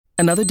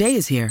Another day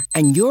is here,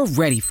 and you're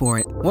ready for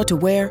it. What to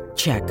wear?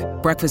 Check.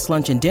 Breakfast,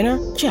 lunch, and dinner?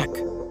 Check.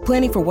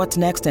 Planning for what's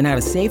next and how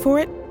to save for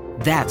it?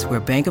 That's where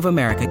Bank of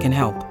America can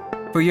help.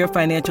 For your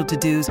financial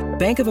to-dos,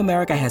 Bank of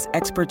America has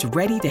experts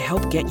ready to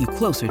help get you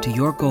closer to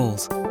your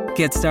goals.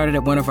 Get started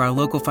at one of our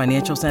local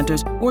financial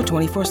centers or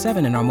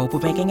 24/7 in our mobile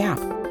banking app.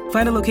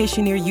 Find a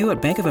location near you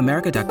at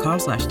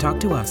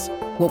bankofamerica.com/talktous.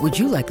 What would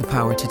you like the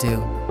power to do?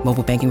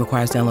 Mobile banking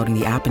requires downloading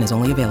the app and is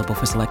only available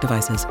for select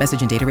devices.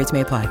 Message and data rates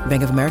may apply.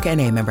 Bank of America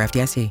N.A., member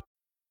FDIC.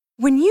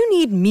 When you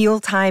need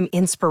mealtime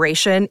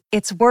inspiration,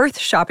 it's worth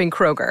shopping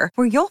Kroger,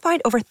 where you'll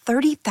find over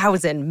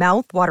 30,000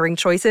 mouth-watering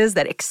choices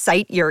that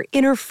excite your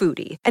inner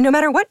foodie. And no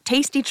matter what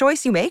tasty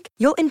choice you make,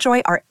 you'll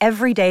enjoy our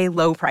everyday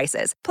low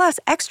prices, plus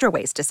extra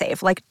ways to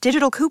save, like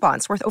digital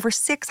coupons worth over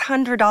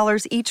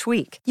 $600 each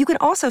week. You can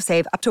also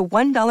save up to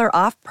 $1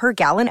 off per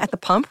gallon at the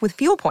pump with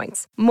fuel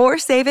points. More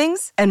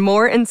savings and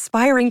more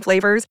inspiring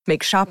flavors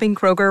make shopping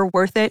Kroger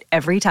worth it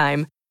every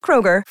time.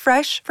 Kroger,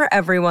 fresh for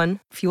everyone.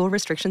 Fuel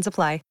restrictions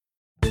apply.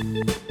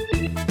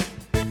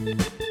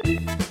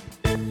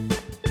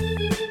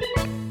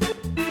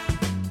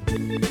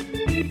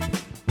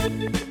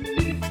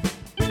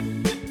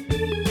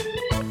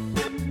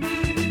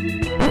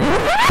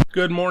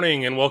 Good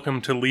morning and welcome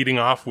to Leading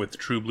Off with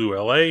True Blue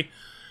LA.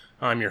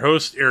 I'm your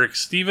host, Eric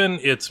Steven.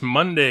 It's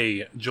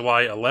Monday,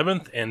 July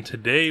 11th, and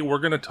today we're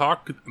going to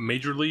talk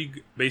Major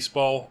League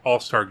Baseball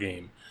All-Star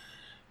Game.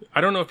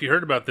 I don't know if you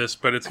heard about this,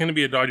 but it's going to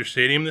be at Dodger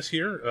Stadium this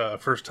year,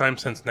 first time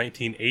since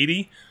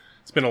 1980.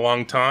 It's been a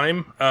long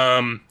time.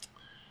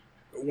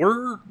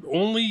 We're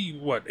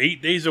only,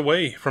 8 days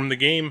away from the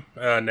game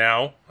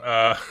now.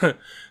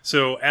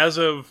 So as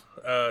of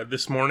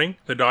this morning,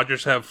 the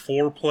Dodgers have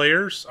 4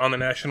 players on the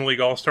National League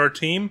All-Star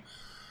team.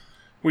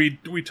 We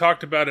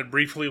talked about it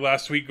briefly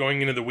last week going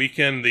into the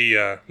weekend.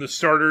 The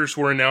starters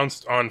were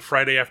announced on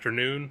Friday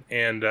afternoon,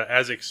 and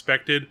as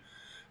expected,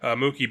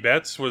 Mookie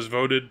Betts was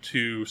voted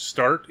to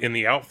start in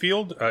the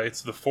outfield.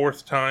 It's the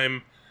 4th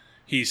time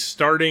he's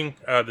starting,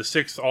 the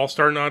 6th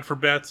All-Star nod for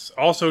Betts.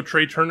 Also,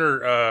 Trey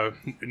Turner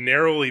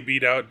narrowly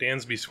beat out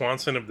Dansby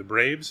Swanson of the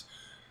Braves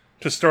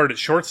to start at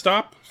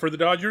shortstop for the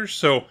Dodgers.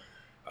 So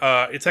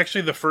it's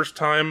actually the first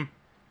time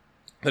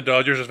the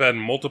Dodgers have had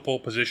multiple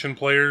position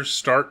players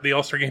start the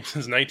All-Star game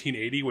since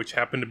 1980, which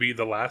happened to be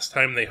the last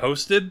time they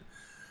hosted.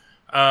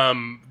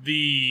 For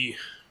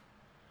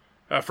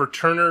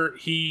Turner,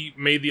 he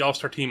made the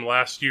All-Star team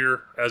last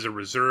year as a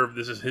reserve.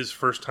 This is his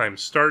first time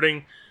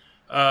starting.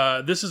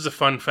 This is a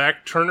fun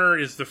fact. Turner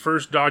is the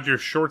first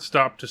Dodgers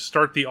shortstop to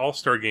start the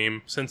All-Star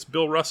game since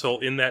Bill Russell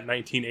in that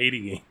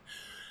 1980 game.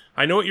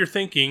 I know what you're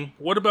thinking.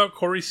 What about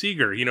Corey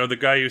Seager? You know, the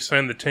guy who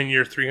signed the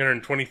 10-year,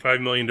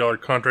 $325 million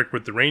contract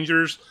with the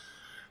Rangers,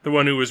 the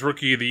one who was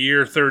Rookie of the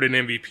Year, third in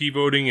MVP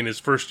voting in his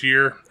first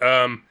year.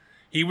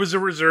 He was a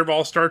reserve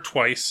All-Star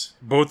twice,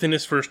 both in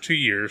his first 2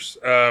 years.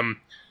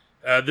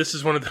 This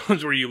is one of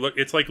those where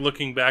it's like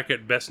looking back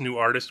at Best New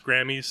Artist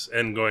Grammys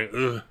and going,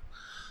 ugh.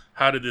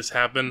 How did this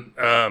happen?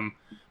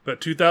 But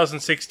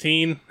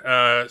 2016,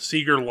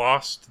 Seager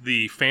lost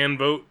the fan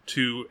vote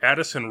to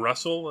Addison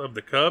Russell of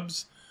the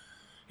Cubs.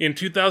 In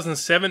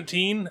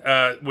 2017,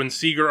 when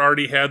Seager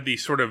already had the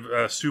sort of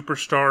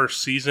superstar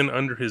season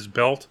under his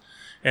belt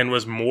and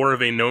was more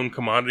of a known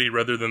commodity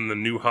rather than the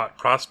new hot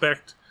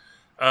prospect,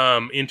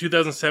 in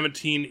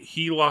 2017,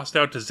 he lost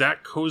out to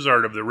Zach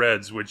Cozart of the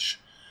Reds, which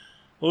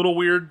a little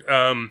weird.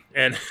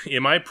 And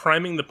am I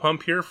priming the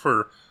pump here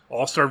for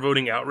All-Star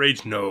voting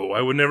outrage? No,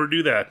 I would never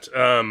do that.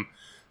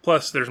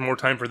 Plus, there's more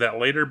time for that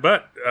later,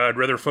 but I'd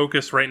rather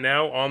focus right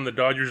now on the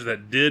Dodgers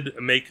that did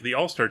make the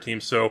All-Star team.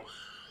 So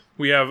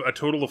we have a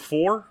total of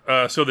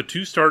 4. So the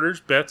 2 starters,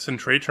 Betts and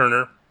Trey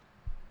Turner.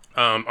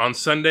 On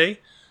Sunday,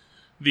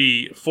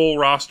 the full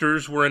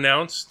rosters were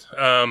announced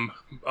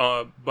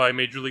by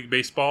Major League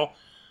Baseball.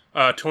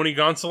 Tony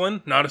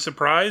Gonsolin, not a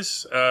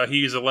surprise.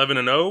 He's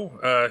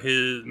 11-0.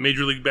 His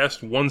Major League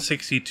best,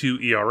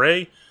 1.62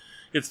 ERA.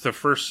 It's the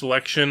first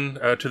selection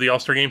to the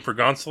All-Star game for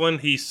Gonsolin.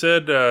 He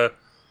said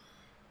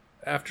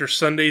after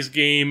Sunday's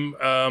game,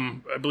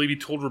 I believe he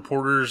told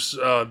reporters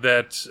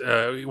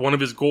that one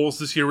of his goals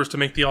this year was to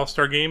make the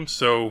All-Star game.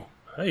 So,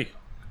 hey,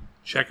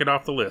 check it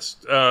off the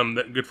list.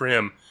 Good for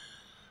him.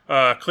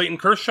 Clayton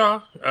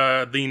Kershaw,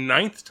 the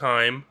 9th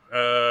time,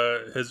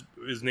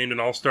 is named an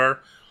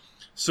All-Star.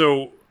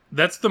 So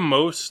that's the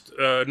most.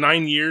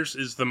 9 years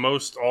is the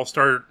most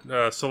All-Star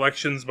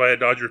selections by a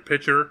Dodger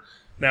pitcher.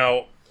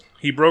 Now,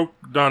 he broke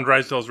Don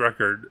Drysdale's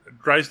record.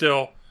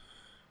 Drysdale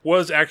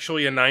was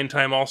actually a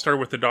 9-time All-Star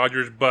with the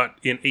Dodgers, but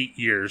in 8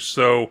 years.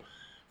 So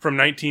from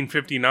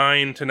 1959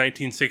 to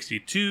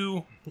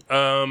 1962,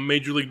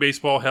 Major League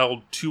Baseball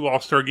held 2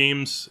 All-Star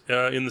games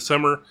in the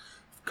summer,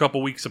 a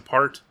couple weeks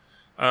apart.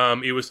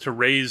 It was to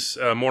raise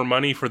more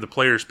money for the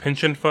Players'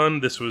 Pension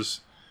Fund. This was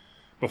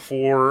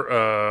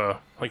before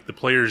the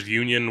Players'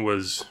 Union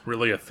was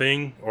really a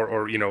thing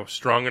or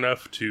strong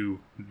enough to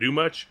do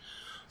much.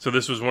 So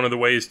this was one of the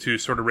ways to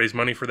sort of raise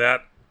money for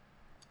that.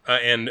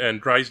 And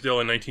Drysdale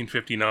in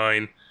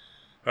 1959,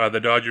 the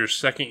Dodgers'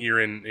 second year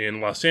in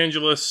Los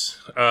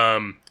Angeles,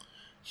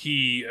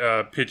 he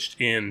pitched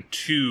in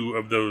 2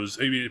 of those.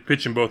 He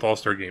pitched in both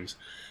All-Star games.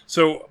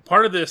 So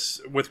part of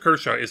this with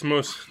Kershaw is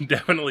most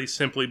definitely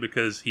simply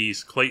because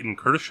he's Clayton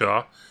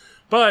Kershaw.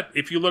 But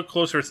if you look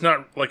closer, it's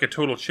not like a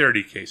total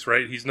charity case,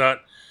 right? He's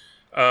not.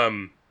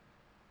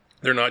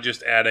 They're not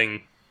just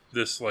adding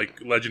this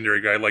like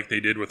legendary guy like they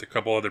did with a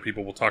couple other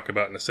people we'll talk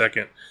about in a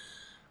second.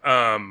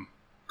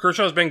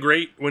 Kershaw's been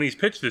great when he's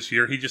pitched this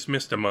year. He just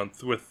missed a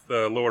month with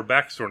lower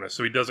back soreness,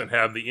 so he doesn't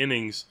have the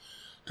innings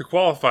to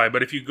qualify.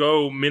 But if you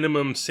go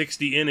minimum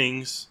 60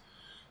 innings,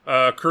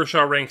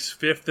 Kershaw ranks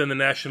 5th in the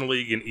National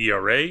League in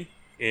ERA,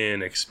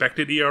 in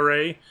expected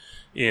ERA,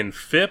 in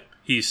FIP.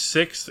 He's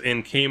 6th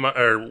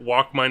in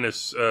walk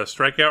minus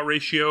strikeout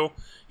ratio.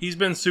 He's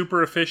been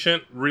super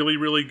efficient, really,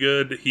 really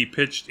good. He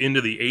pitched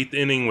into the 8th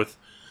inning with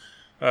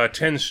 10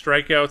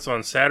 strikeouts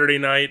on Saturday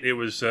night. It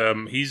was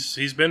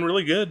he's been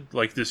really good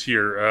like this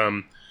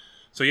year.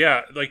 So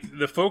yeah, like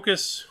the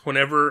focus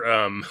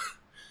whenever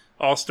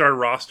all-star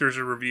rosters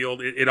are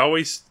revealed,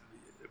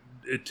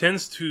 it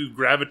tends to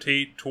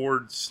gravitate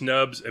towards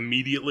snubs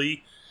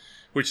immediately,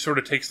 which sort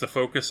of takes the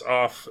focus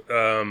off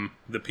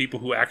the people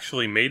who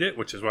actually made it,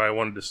 which is why I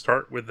wanted to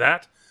start with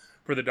that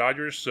for the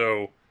Dodgers.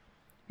 So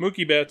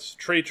Mookie Betts,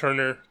 Trey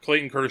Turner,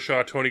 Clayton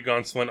Kershaw, Tony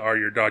Gonsolin are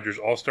your Dodgers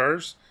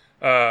All-Stars.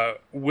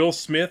 Will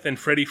Smith and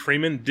Freddie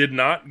Freeman did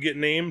not get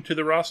named to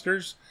the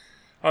rosters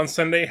on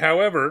Sunday.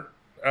 However,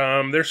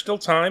 there's still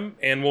time,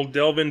 and we'll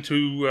delve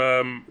into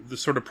the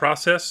sort of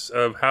process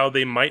of how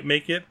they might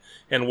make it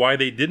and why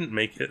they didn't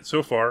make it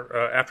so far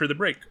after the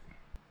break.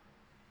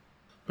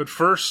 But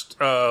first,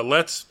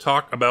 let's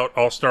talk about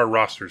all-star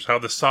rosters, how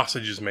the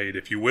sausage is made,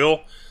 if you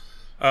will.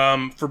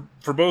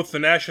 For both the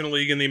National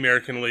League and the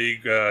American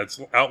League, it's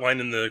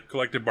outlined in the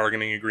collective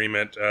bargaining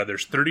agreement.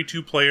 There's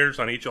 32 players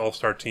on each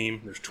all-star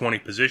team. There's 20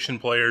 position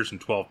players and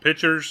 12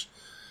 pitchers.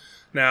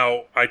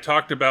 Now, I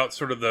talked about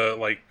sort of the,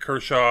 like,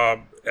 Kershaw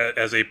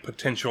as a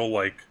potential,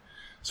 like,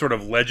 sort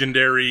of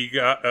legendary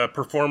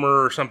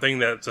performer or something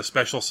that's a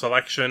special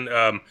selection.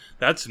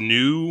 That's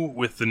new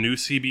with the new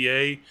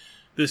CBA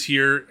this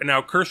year.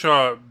 Now,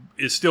 Kershaw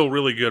is still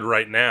really good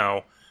right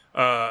now.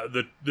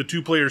 The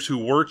 2 players who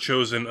were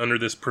chosen under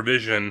this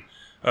provision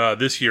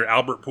this year,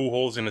 Albert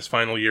Pujols in his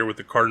final year with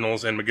the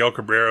Cardinals and Miguel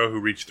Cabrera, who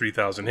reached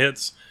 3,000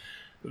 hits,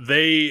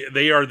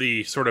 they are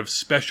the sort of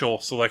special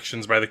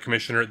selections by the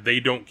commissioner. They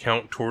don't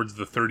count towards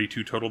the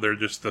 32 total. They're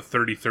just the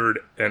 33rd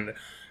and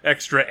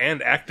extra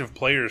and active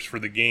players for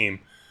the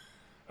game.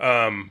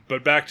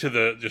 But back to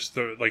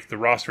the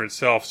roster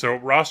itself. So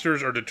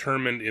rosters are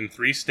determined in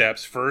 3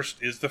 steps.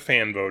 First is the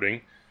fan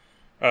voting.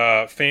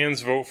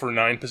 Fans vote for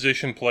 9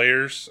 position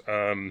players,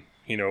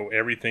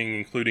 everything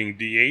including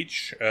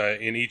DH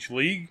in each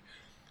league.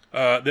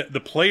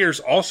 The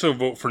players also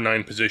vote for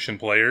 9 position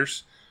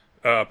players.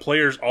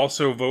 Players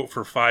also vote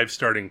for 5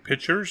 starting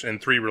pitchers and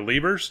 3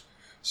 relievers.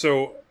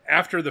 So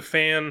after the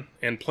fan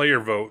and player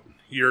vote,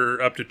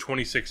 you're up to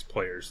 26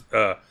 players,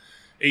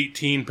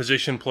 18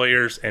 position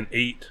players and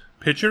 8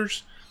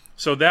 pitchers.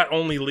 So that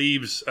only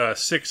leaves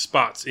 6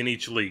 spots in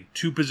each league,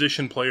 2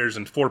 position players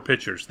and 4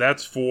 pitchers.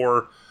 That's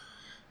for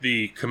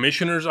the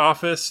commissioner's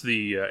office,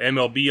 the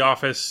MLB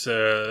office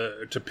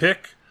to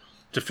pick,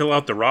 to fill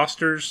out the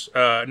rosters.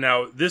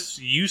 Now, this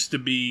used to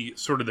be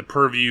sort of the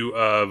purview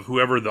of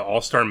whoever the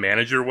all-star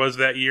manager was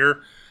that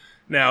year.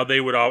 Now,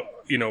 they would all,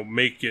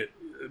 make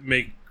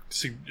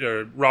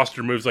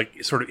roster moves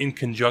like sort of in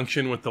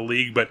conjunction with the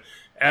league. But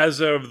as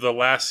of the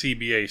last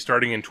CBA,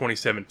 starting in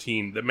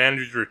 2017, the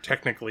manager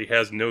technically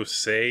has no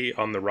say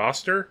on the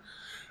roster.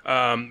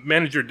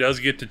 Manager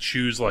does get to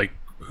choose like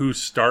who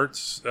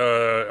starts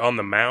on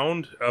the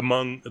mound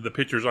among the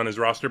pitchers on his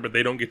roster, but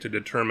they don't get to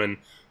determine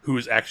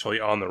who's actually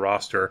on the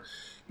roster.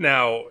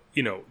 Now,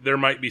 there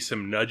might be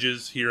some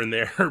nudges here and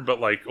there, but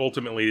like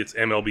ultimately it's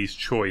MLB's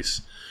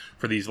choice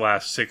for these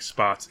last 6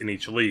 spots in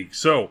each league.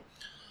 So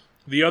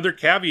the other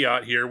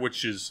caveat here,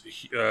 which is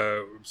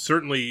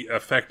certainly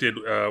affected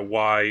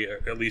why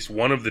at least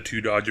one of the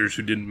 2 Dodgers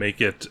who didn't make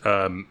it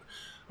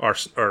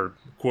are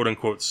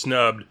quote-unquote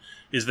snubbed,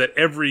 is that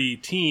every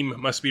team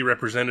must be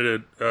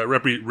represented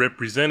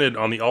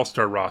on the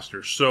All-Star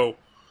roster. So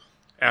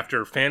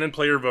after fan and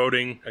player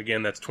voting,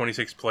 again, that's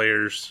 26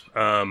 players,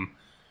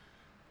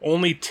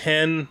 only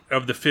 10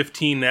 of the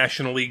 15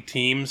 National League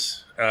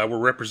teams were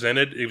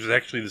represented. It was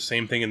actually the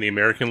same thing in the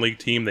American League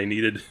team. They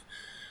needed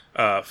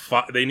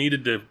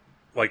to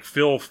like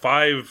fill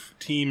 5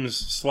 teams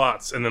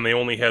slots, and then they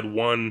only had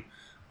 1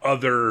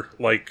 other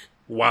like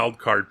wild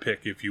card pick,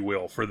 if you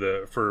will,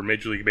 for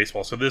Major League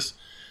Baseball. So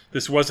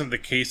this wasn't the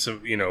case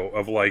of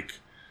of like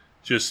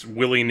just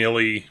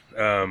willy-nilly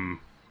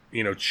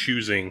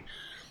choosing.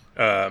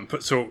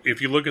 So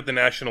if you look at the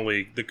National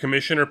League, the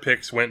commissioner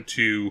picks went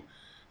to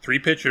 3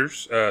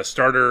 pitchers,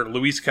 starter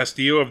Luis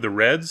Castillo of the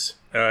Reds,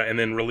 and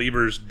then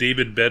relievers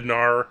David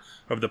Bednar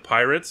of the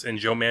Pirates and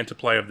Joe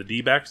Mantiply of the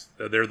D-backs.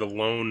 They're the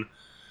lone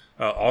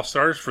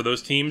all-stars for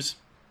those teams.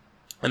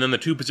 And then the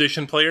 2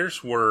 position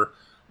players were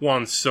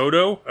Juan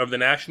Soto of the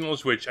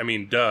Nationals, which,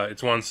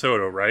 it's Juan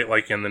Soto, right?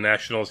 Like in the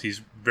Nationals,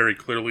 he's very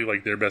clearly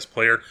like their best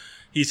player.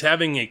 he's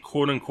having a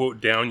quote unquote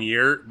down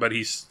year, but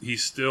he's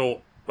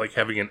still like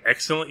having an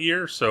excellent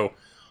year. So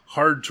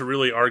hard to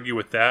really argue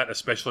with that,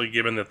 especially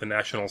given that the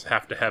Nationals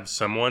have to have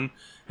someone,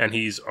 and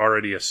he's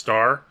already a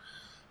star.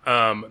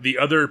 The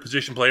other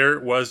position player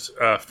was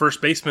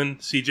first baseman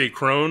C.J.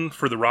 Cron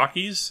for the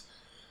Rockies.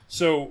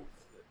 So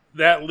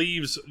that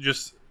leaves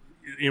just,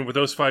 with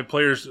those 5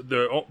 players,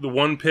 the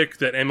one pick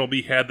that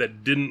MLB had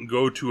that didn't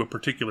go to a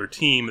particular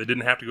team, that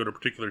didn't have to go to a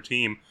particular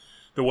team,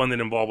 the one that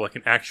involved like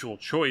an actual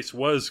choice,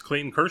 was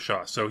Clayton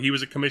Kershaw. So he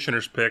was a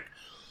commissioner's pick.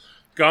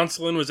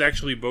 Gonsolin was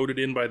actually voted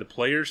in by the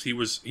players. He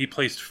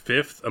placed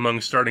 5th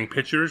among starting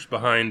pitchers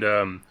behind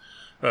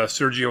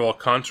Sergio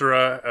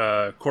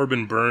Alcantara,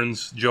 Corbin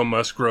Burns, Joe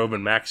Musgrove,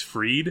 and Max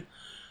Fried.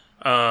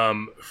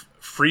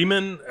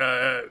 Freeman,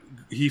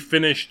 he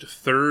finished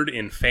 3rd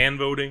in fan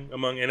voting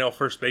among NL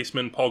first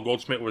basemen. Paul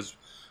Goldschmidt was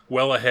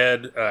well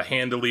ahead,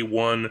 handily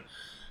won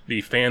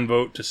the fan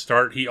vote to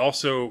start.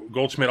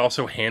 Goldschmidt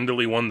also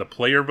handily won the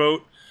player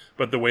vote,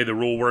 but the way the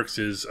rule works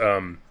is,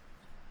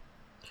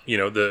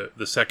 the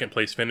second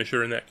place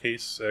finisher in that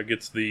case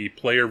gets the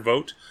player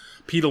vote.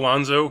 Pete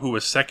Alonso, who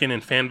was 2nd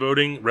in fan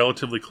voting,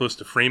 relatively close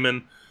to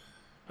Freeman,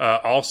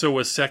 also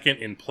was 2nd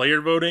in player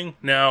voting.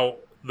 Now,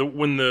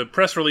 when the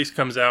press release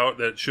comes out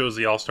that shows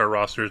the All-Star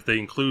rosters, they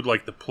include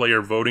like the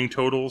player voting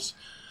totals,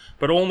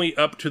 but only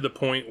up to the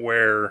point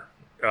where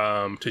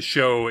to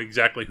show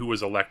exactly who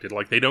was elected.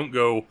 Like they don't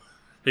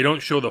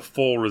show the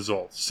full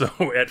results.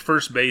 So at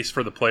first base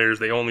for the players,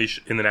 they only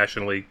in the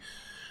National League,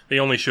 they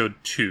only showed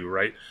 2,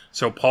 right?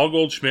 So Paul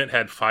Goldschmidt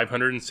had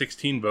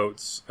 516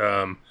 votes,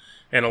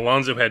 and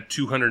Alonso had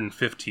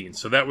 215.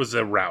 So that was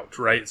a rout,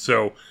 right?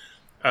 So.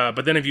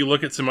 But then if you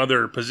look at some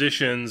other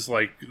positions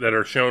like that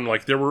are shown,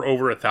 like there were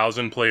over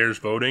 1,000 players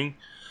voting.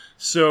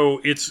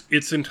 So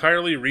it's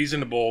entirely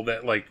reasonable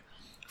that like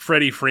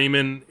Freddie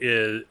Freeman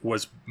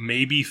was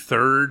maybe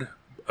 3rd.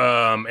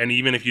 And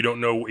even if you don't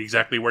know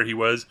exactly where he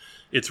was,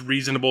 it's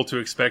reasonable to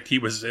expect he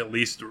was at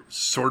least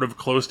sort of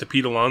close to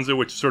Pete Alonso,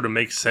 which sort of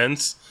makes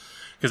sense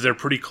because they're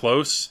pretty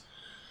close.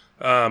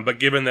 But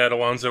given that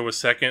Alonso was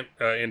 2nd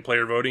in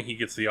player voting, he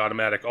gets the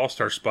automatic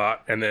All-Star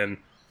spot. And then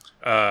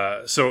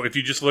so if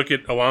you just look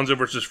at Alonso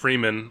versus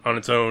Freeman on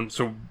its own,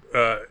 so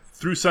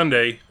through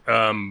Sunday,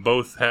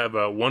 both have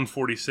a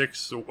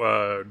 146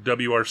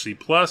 WRC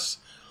plus.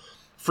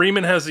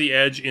 Freeman has the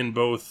edge in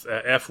both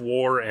F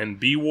WAR and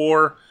B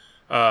WAR,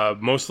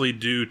 mostly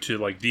due to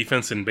like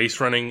defense and base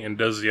running, and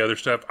does the other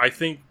stuff. I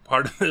think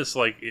part of this,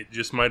 like, it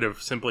just might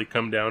have simply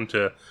come down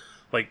to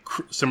like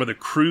some of the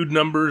crude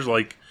numbers.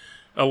 Like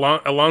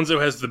Alonso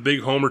has the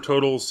big homer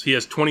totals. He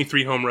has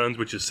 23 home runs,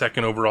 which is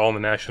 2nd overall in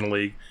the National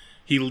League.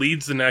 He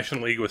leads the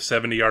National League with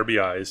 70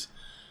 RBIs.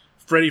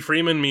 Freddie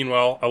Freeman,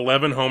 meanwhile,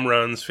 11 home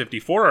runs,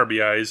 54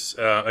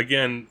 RBIs.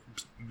 Again,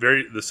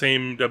 the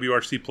same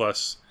WRC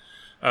plus.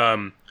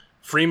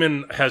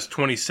 Freeman has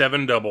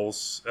 27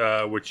 doubles,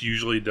 which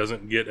usually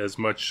doesn't get as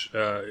much,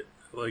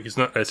 it's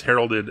not as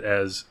heralded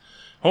as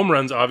home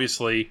runs,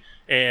 obviously.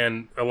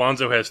 And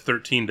Alonso has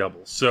 13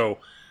 doubles. So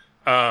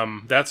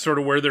that's sort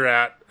of where they're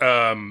at.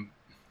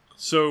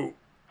 So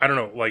I don't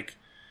know, like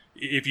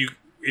if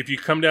you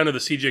come down to the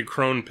C.J.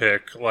 Cron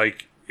pick,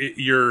 like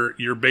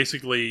you're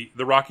basically,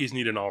 the Rockies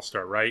need an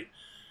all-star, right?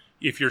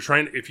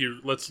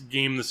 Let's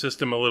game the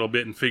system a little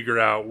bit and figure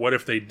out what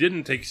if they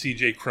didn't take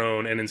C.J.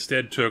 Cron and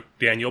instead took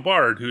Daniel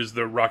Bard, who's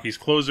the Rockies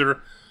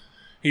closer.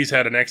 He's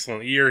had an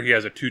excellent year. He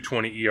has a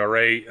 2.20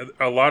 ERA.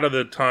 A lot of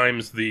the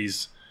times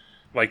these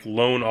like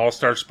lone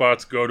all-star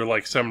spots go to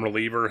like some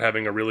reliever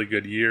having a really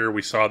good year.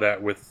 We saw that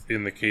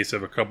in the case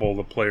of a couple of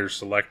the players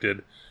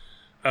selected.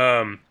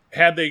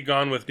 Had they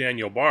gone with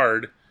Daniel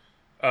Bard,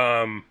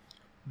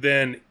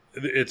 then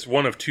it's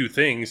one of two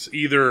things.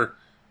 Either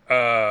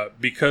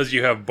because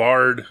you have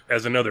Bard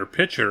as another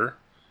pitcher,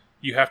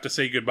 you have to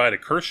say goodbye to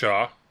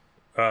Kershaw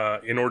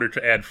in order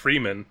to add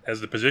Freeman as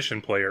the position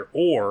player.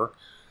 Or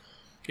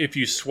if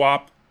you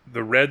swap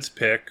the Reds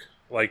pick,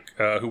 like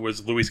who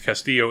was Luis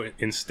Castillo,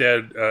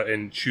 instead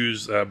and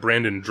choose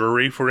Brandon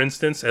Drury, for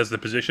instance, as the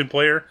position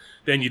player,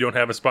 then you don't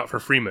have a spot for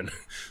Freeman.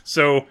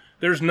 So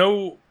there's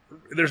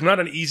not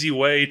an easy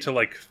way to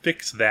like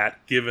fix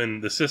that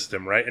given the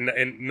system, right?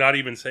 And not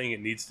even saying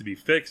it needs to be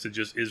fixed. It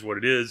just is what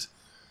it is.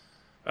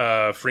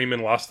 Freeman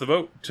lost the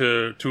vote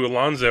to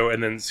Alonso,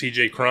 and then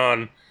C.J.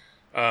 Cron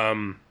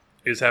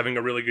is having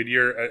a really good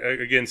year.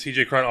 Again,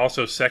 C.J. Cron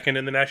also 2nd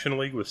in the National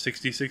League with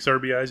 66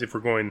 RBIs. If we're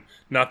going,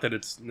 not that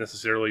it's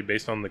necessarily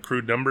based on the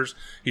crude numbers,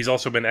 he's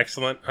also been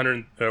excellent.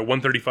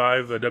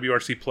 135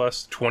 WRC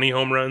plus, 20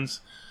 home runs.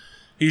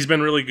 He's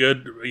been really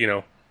good,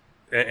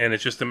 and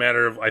it's just a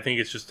matter of, I think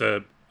it's just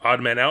a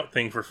odd man out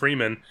thing for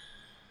Freeman.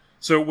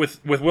 So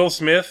with Will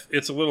Smith,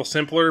 it's a little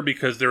simpler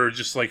because there are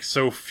just like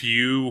so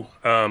few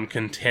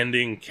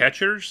contending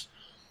catchers.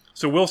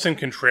 So Wilson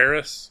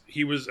Contreras,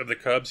 he was of the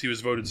Cubs. He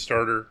was voted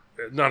starter.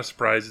 Not a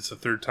surprise. It's the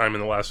 3rd time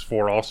in the last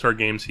 4 All-Star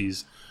games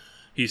he's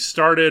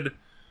started.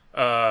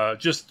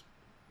 Just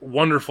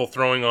wonderful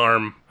throwing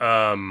arm,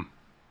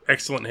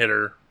 excellent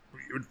hitter,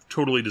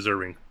 totally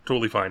deserving,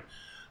 totally fine.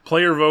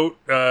 Player vote,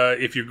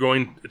 if you're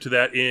going to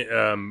that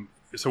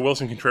so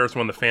Wilson Contreras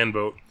won the fan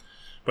vote,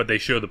 but they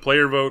show the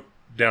player vote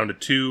down to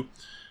 2.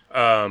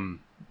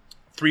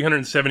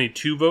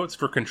 372 votes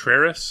for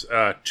Contreras,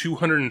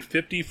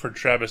 250 for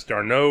Travis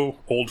d'Arnaud,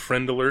 old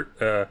friend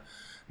alert,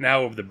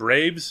 now of the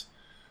Braves.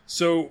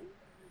 So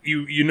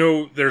you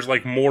know there's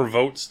like more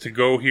votes to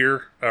go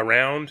here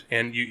around,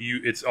 and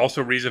it's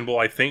also reasonable,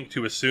 I think,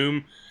 to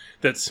assume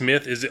that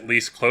Smith is at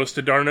least close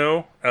to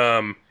d'Arnaud,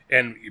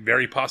 and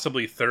very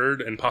possibly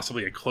third, and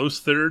possibly a close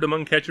third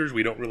among catchers.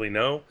 We don't really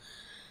know.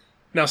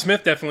 Now,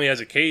 Smith definitely has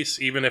a case,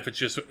 even if it's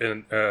just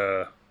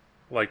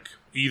like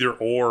either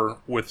or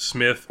with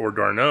Smith or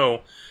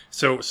d'Arnaud.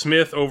 So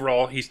Smith,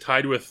 overall, he's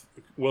tied with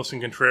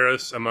Wilson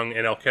Contreras among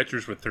NL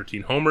catchers with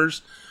 13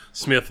 homers.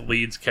 Smith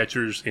leads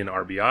catchers in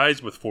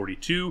RBIs with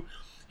 42.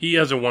 He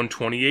has a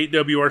 128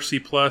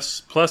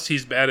 WRC+, plus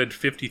he's batted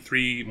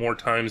 53 more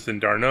times than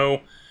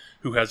d'Arnaud,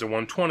 who has a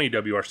 120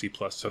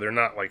 WRC+, so they're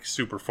not like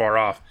super far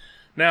off.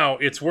 Now,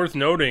 it's worth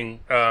noting,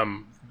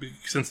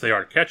 since they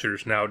are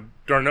catchers, now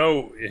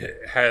d'Arnaud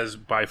has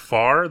by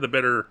far the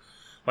better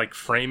like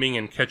framing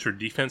and catcher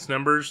defense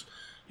numbers.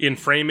 In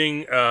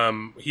framing,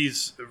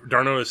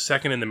 d'Arnaud is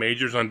second in the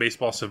majors on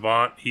Baseball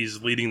Savant.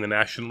 He's leading the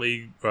National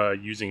League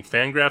using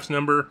Fangraphs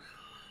number.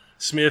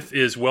 Smith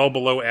is well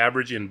below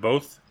average in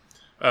both.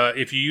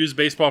 If you use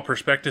Baseball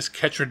Prospectus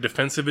catcher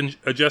defensive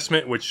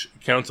adjustment, which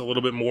counts a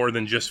little bit more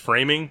than just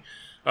framing,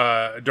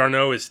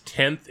 d'Arnaud is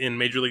 10th in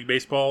Major League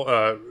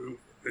Baseball.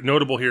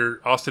 Notable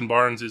here, Austin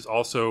Barnes is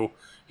also,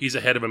 he's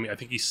ahead of him. I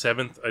think he's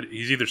 7th.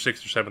 He's either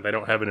 6th or 7th. I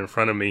don't have it in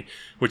front of me,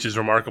 which is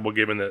remarkable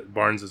given that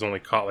Barnes has only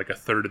caught like a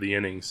third of the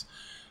innings.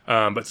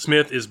 But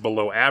Smith is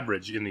below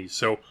average in these.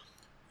 So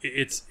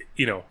it's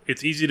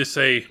easy to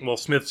say, well,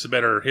 Smith's a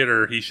better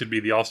hitter, he should be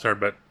the All-Star,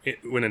 but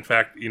when in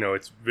fact,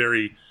 it's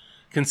very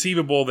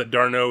conceivable that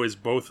d'Arnaud is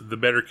both the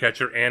better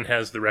catcher and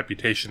has the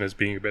reputation as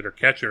being a better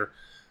catcher,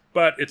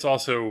 but it's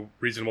also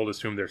reasonable to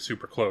assume they're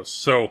super close.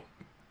 So,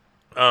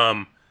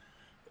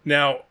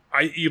 now,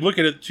 you look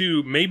at it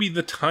too, maybe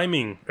the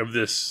timing of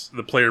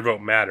the player vote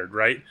mattered,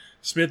 right?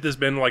 Smith has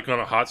been like on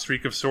a hot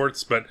streak of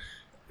sorts, but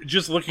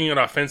just looking at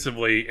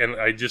offensively, and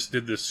I just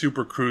did this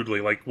super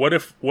crudely, like what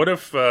if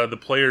the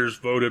players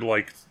voted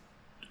like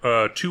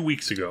 2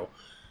 weeks ago?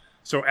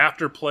 So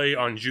after play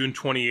on June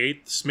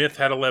 28th, Smith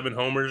had 11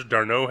 homers,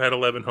 d'Arnaud had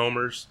 11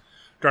 homers.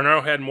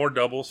 d'Arnaud had more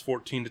doubles,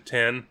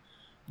 14-10.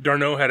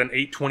 d'Arnaud had an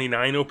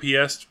 829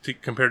 OPS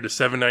compared to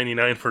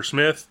 799 for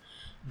Smith.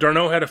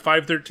 d'Arnaud had a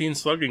 513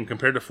 slugging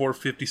compared to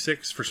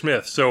 456 for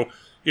Smith. So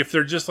if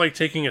they're just like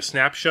taking a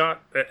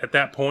snapshot at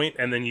that point,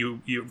 and then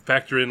you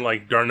factor in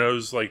like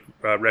d'Arnaud's like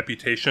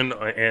reputation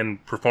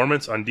and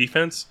performance on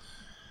defense,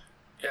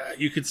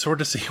 you could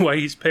sort of see why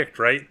he's picked,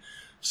 right?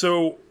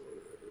 So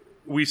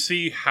we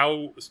see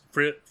how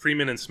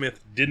Freeman and Smith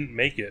didn't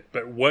make it,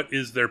 but what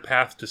is their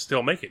path to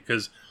still make it?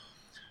 Because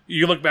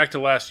you look back to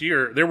last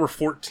year, there were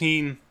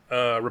 14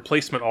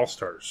 replacement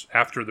All-Stars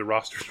after the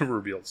rosters were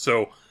revealed.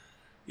 So,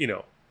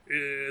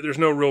 there's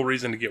no real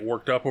reason to get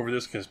worked up over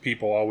this because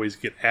people always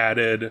get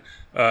added.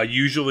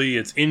 Usually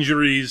it's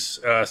injuries.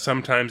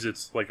 Sometimes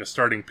it's like a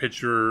starting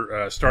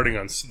pitcher starting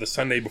on the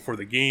Sunday before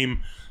the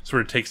game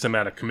sort of takes them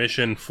out of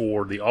commission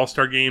for the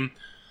All-Star game.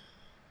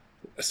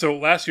 So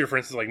last year, for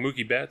instance, like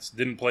Mookie Betts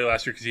didn't play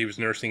last year because he was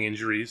nursing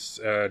injuries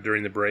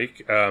during the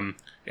break. And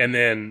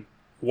then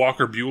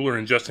Walker Buehler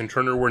and Justin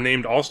Turner were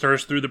named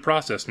All-Stars through the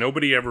process.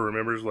 Nobody ever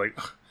remembers like,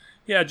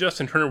 yeah,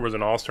 Justin Turner was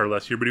an All-Star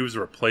last year, but he was a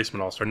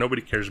replacement All-Star.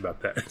 Nobody cares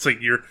about that. It's like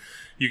you're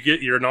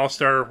an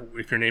All-Star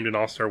if you're named an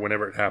All-Star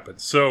whenever it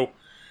happens. So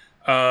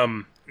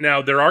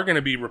now there are going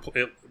to be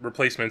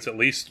replacements, at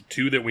least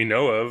 2 that we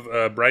know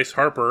of. Bryce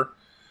Harper,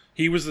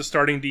 he was the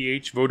starting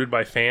DH voted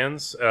by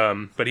fans,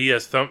 but he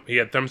had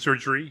thumb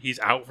surgery. He's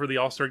out for the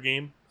All-Star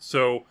game.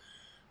 So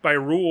by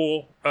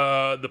rule,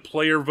 the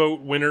player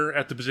vote winner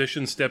at the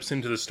position steps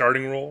into the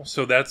starting role.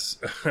 So that's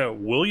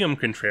William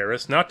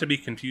Contreras, not to be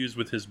confused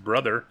with his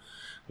brother,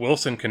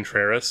 Wilson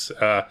Contreras.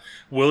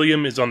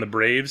 William is on the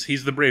Braves.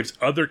 He's the Braves'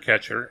 other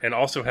catcher and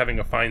also having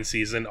a fine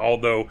season,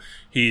 although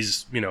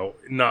he's,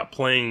 not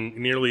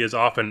playing nearly as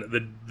often.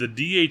 The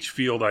DH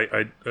field,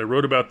 I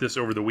wrote about this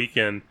over the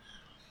weekend.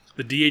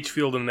 The DH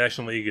field in the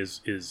National League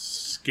is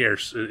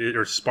scarce,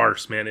 or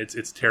sparse, man.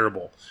 It's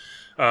terrible.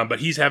 But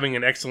he's having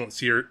an excellent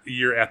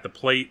year at the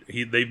plate.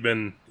 They've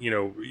been,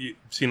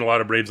 seen a lot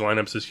of Braves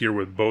lineups this year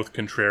with both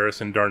Contreras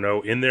and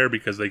d'Arnaud in there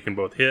because they can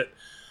both hit.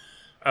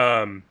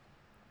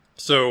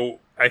 So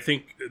I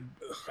think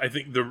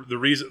the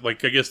reason,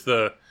 like, I guess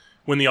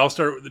when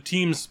the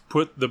teams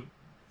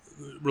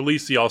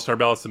release the All-Star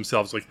ballots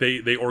themselves, like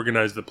they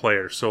organize the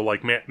players. So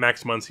like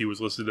Max Muncy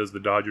was listed as the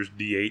Dodgers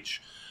DH,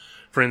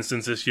 for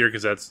instance, this year,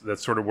 because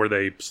that's sort of where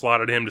they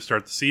slotted him to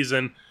start the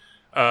season.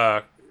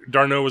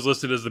 d'Arnaud was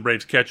listed as the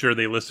Braves catcher.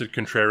 They listed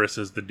Contreras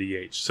as the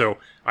DH. So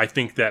I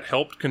think that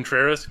helped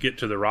Contreras get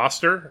to the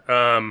roster.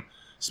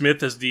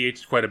 Smith has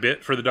DH'd quite a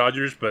bit for the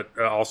Dodgers, but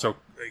also,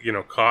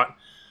 caught.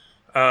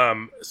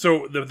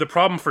 So the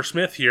problem for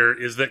Smith here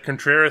is that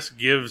Contreras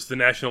gives the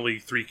National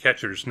League 3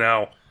 catchers.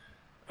 Now,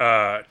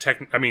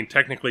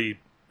 technically,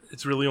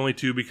 It's really only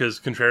 2 because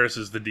Contreras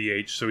is the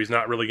DH, so he's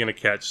not really going to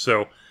catch.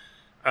 So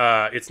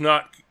it's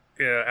not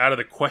out of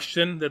the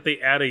question that they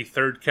add a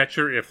third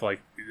catcher.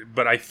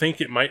 But I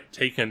think it might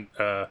take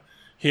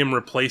him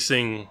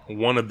replacing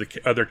one of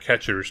the other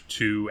catchers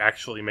to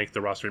actually make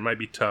the roster. It might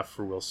be tough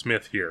for Will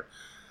Smith here.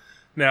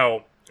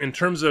 Now, in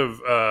terms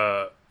of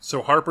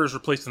so Harper's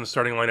replaced in the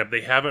starting lineup,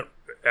 they haven't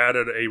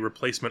added a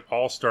replacement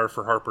all-star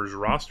for Harper's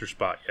roster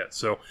spot yet.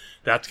 So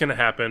that's going to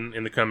happen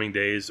in the coming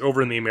days. Over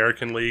in the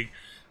American League,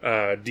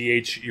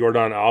 DH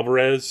Yordan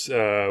Alvarez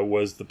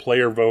was the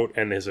player vote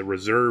and is a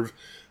reserve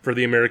for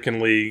the American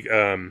League.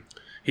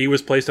 He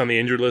was placed on the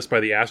injured list by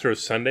the Astros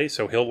Sunday,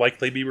 so he'll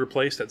likely be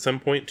replaced at some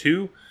point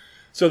too.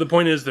 So the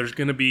point is there's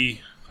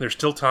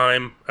still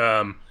time.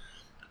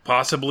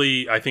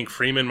 Possibly, I think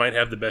Freeman might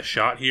have the best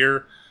shot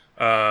here.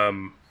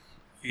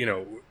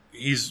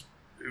 He's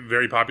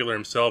very popular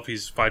himself.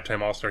 He's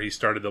 5-time All-Star. He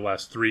started the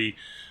last 3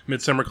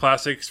 Midsummer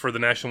Classics for the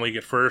National League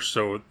at first.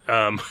 So,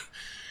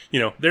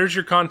 there's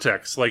your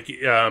context.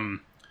 I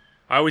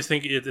always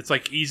think it's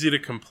easy to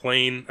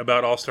complain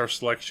about All-Star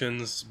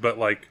selections, but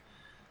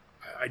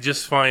I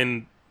just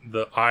find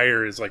the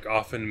ire is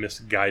often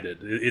misguided.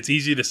 It's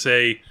easy to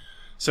say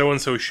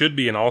so-and-so should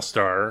be an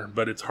All-Star,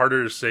 but it's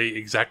harder to say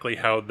exactly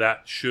how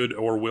that should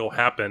or will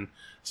happen,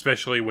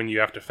 especially when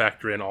you have to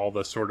factor in all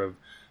the sort of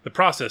the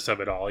process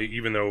of it all,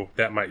 even though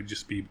that might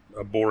just be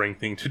a boring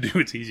thing to do.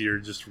 It's easier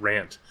to just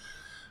rant.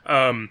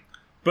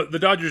 But the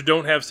Dodgers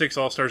don't have 6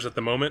 All-Stars at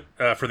the moment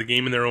for the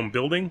game in their own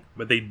building,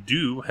 but they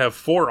do have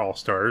 4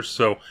 All-Stars,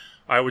 so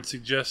I would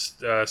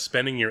suggest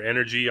spending your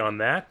energy on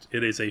that.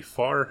 It is a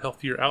far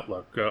healthier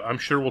outlook. I'm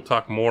sure we'll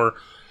talk more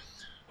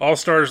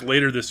All-Stars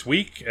later this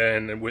week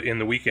and in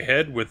the week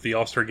ahead with the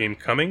All-Star game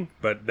coming,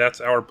 but that's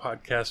our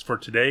podcast for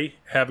today.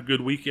 Have a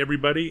good week,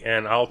 everybody,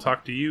 and I'll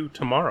talk to you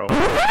tomorrow.